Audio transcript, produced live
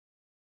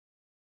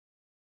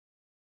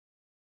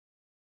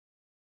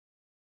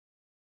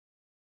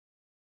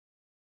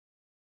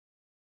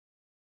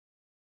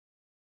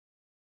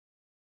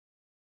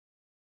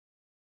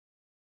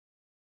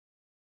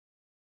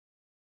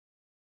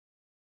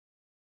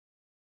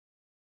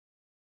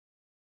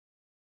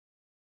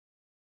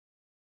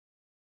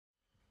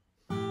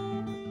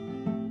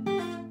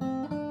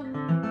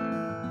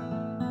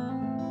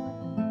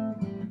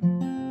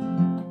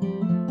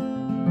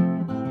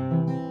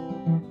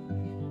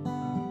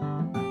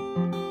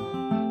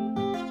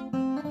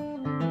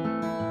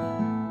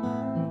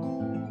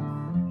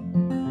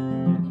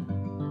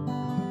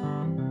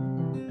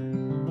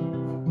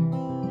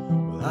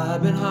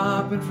I've been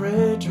hopping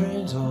freight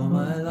trains all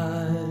my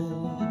life.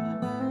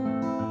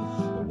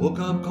 I woke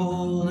up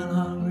cold and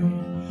hungry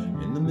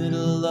in the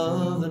middle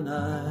of the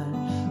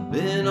night.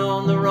 Been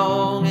on the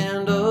wrong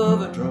end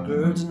of a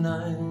drunkard's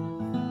knife.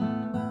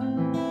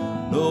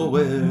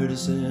 Nowhere to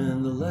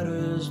send the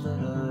letters that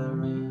I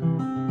read.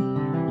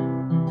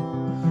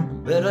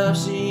 Bet I've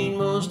seen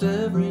most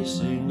every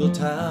single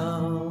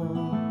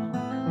town.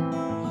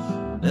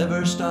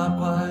 Never stopped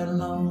quite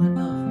long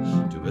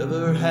enough to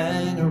ever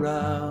hang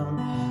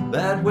around.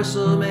 That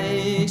whistle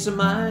makes a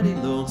mighty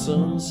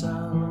lonesome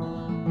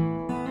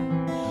sound.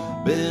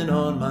 Been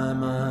on my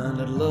mind,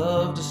 I'd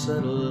love to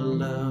settle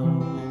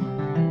down.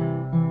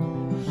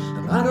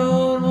 And I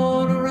don't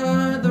want to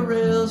ride the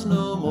rails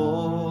no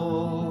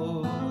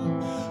more.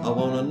 I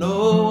want to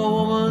know a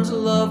woman's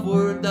love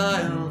worth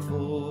dying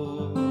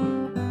for.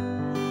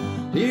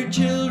 Hear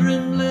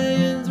children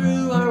playing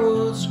through our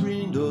old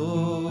screen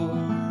door.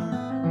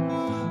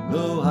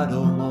 No, I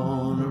don't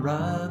want to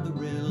ride the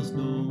rails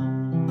no more.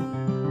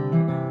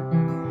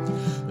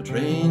 The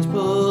train's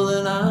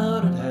pulling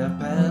out at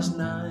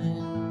 9:30.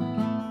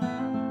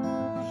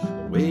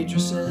 The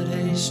waitress said,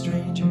 "Hey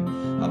stranger,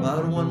 how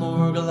about one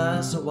more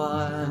glass of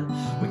wine?"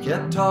 We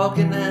kept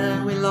talking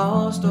and we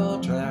lost all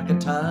track of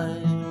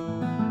time.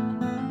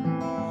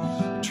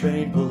 The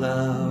train pulled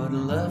out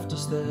and left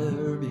us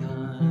there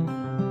behind.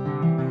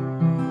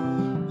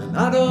 And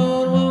I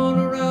don't want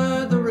to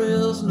ride the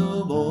rails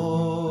no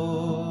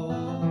more.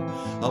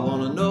 I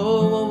want to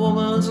know a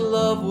woman's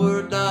love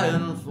worth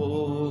dying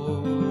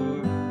for.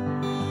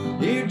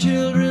 Hear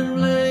children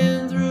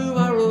playing through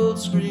our old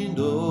screen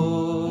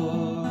door.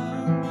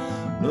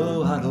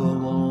 No, I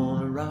don't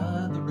want to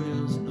ride the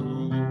rails no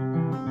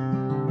more.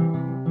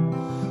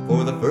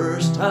 For the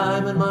first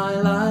time in my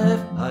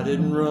life, I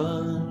didn't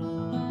run.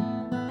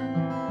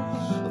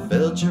 I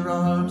felt your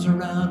arms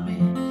around me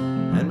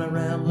and my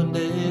rambling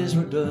days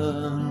were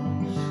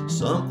done.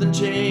 Something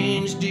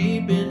changed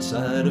deep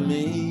inside of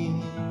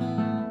me.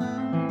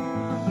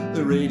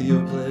 The radio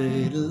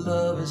played,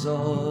 "Love is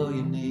all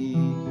you need."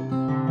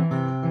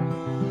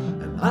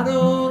 And I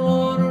don't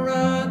want to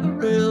ride the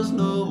rails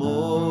no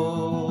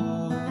more.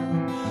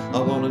 I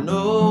want to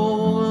know a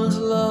woman's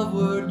love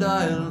worth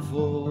dying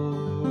for.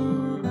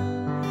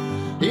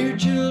 Hear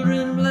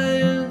children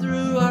playing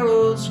through our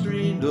old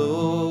screen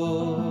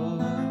door.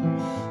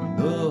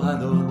 No, I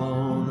don't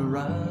want to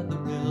ride the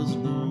rails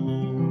no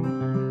more.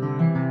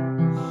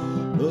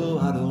 No,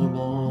 I don't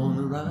want